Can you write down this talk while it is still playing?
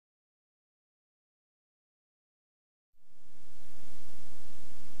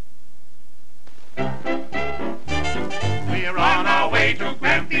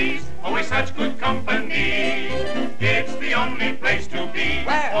Grampy's, always such good company. It's the only place to be.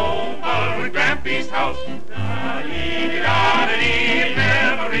 Where? Over at Grampy's house. Da-dee-da-da-dee, it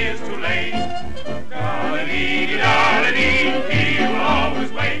never is too late. Da-dee-da-da-dee, he will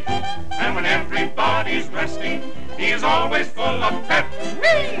always wait. And when everybody's resting, he is always full of pep.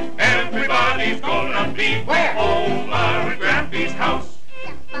 Everybody's gonna be where? Over at Grampy's house.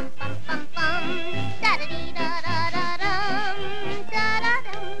 Bum, bum, bum, bum. Da-da-dee-da-da-da-dum.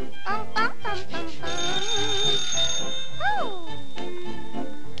 Da-da-dum. Bum, bum, bum, bum, bum. Oh.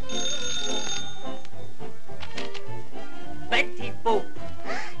 Betty Boop.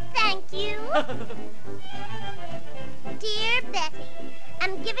 Thank you. Dear Betty,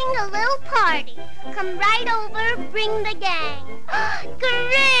 I'm giving a little party. Come right over, bring the gang.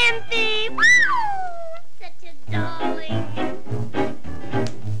 Grampy! Woo! Such a darling.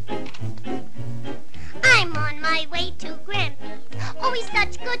 I'm on my way to Grampy's. Always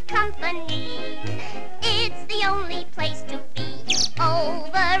such good company. It's the only place to be.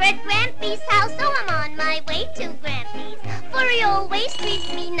 Over at Grampy's house. So I'm on my way to Grampy's. For he always treats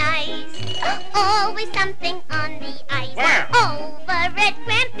me nice. Always something on the ice. Where? Over at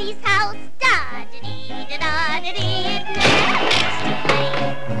Grampy's house. Da-da-dee-da-da-da-dee. It never is too late.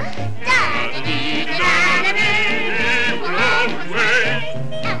 Da-da-dee-da-da-da-dee. He will always wait.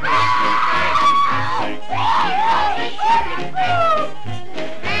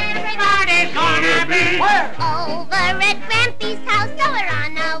 Everybody's Gonna be Where? over at Grampy's house. So we're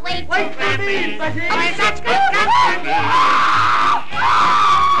on our way to Wait for me, Grampy's. Betty. Always such good company.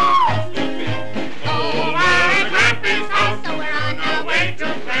 Over at Grampy's house. So we're on our way to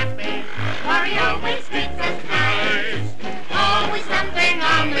Grampy's. For he always treats us nice. Always something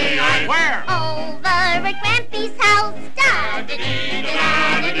on the ice. Where? Over at Grampy's house.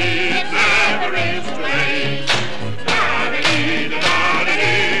 Da-da-dee-da-da-dee. It never is too late.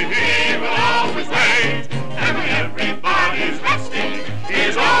 Da-dee-da-da-dee, he will always wait. And when everybody's resting,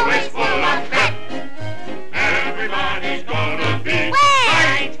 he's always full of pep. Everybody's gonna be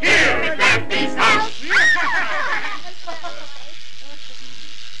right here at Grampy's house.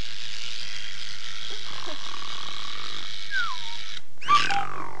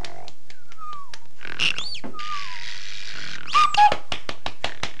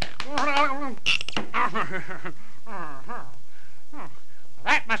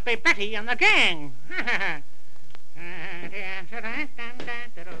 That must be Betty and the gang.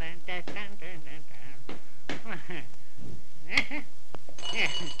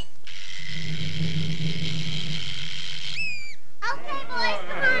 Okay, boys,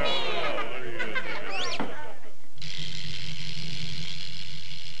 come on in.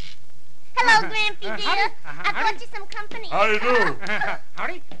 Hello, Grampy dear. I brought you some company. How do you do?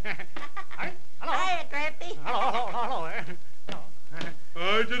 Howdy. Howdy. Hello. Hiya, Grampy. Hello, hello, hello.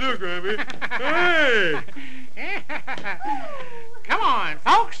 How'd you do, Grampy? Hey! Come on,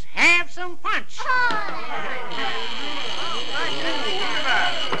 folks, have some punch. Oh,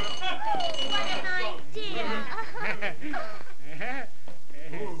 what an idea.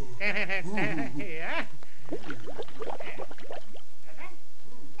 Yeah.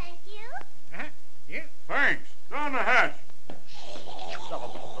 Thank you. You. Thanks. Down the hatch.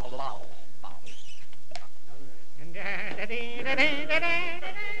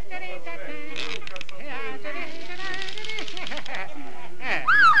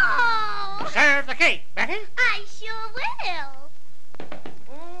 Oh, Serve the cake, Betty. I sure will.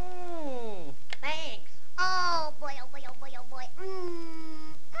 Thanks. Oh, boy, oh, boy, oh, boy, oh, boy.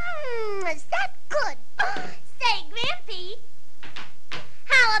 Is that good? Say, Grampy,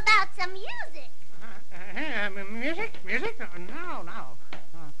 how about some music? Music? Music? No, no.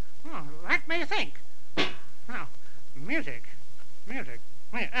 Let me think. No, music. Music.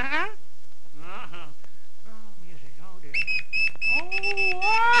 Wait, oh, music. Oh, dear.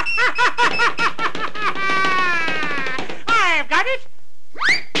 Oh, I've got it.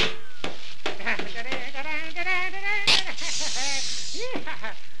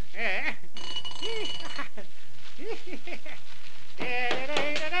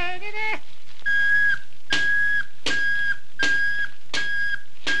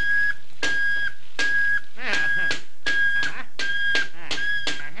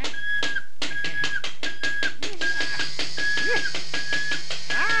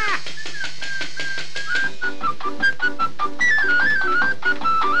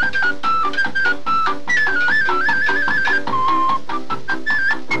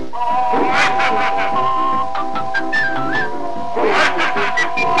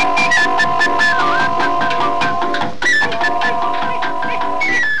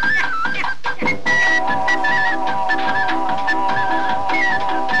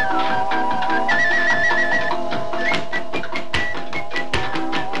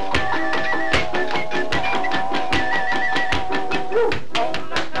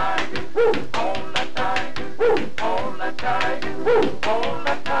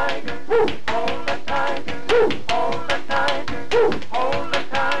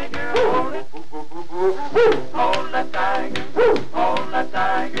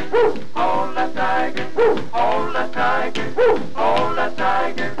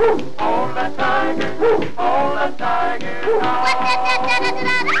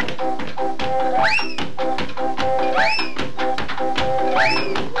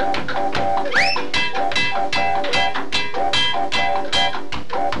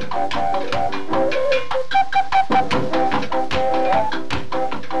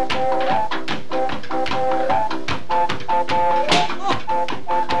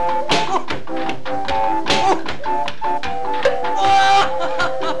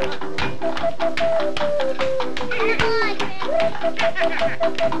 I'm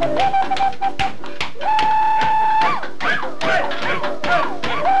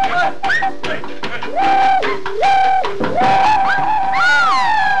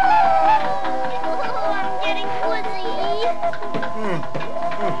getting woozy.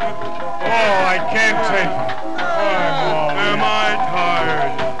 Oh, I can't take it. Am I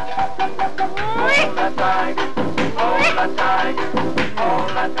tired? Hold the tiger, hold the tiger, hold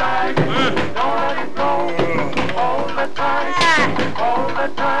the tiger. Don't let him go. Hold the tiger, hold the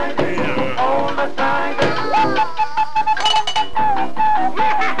tiger.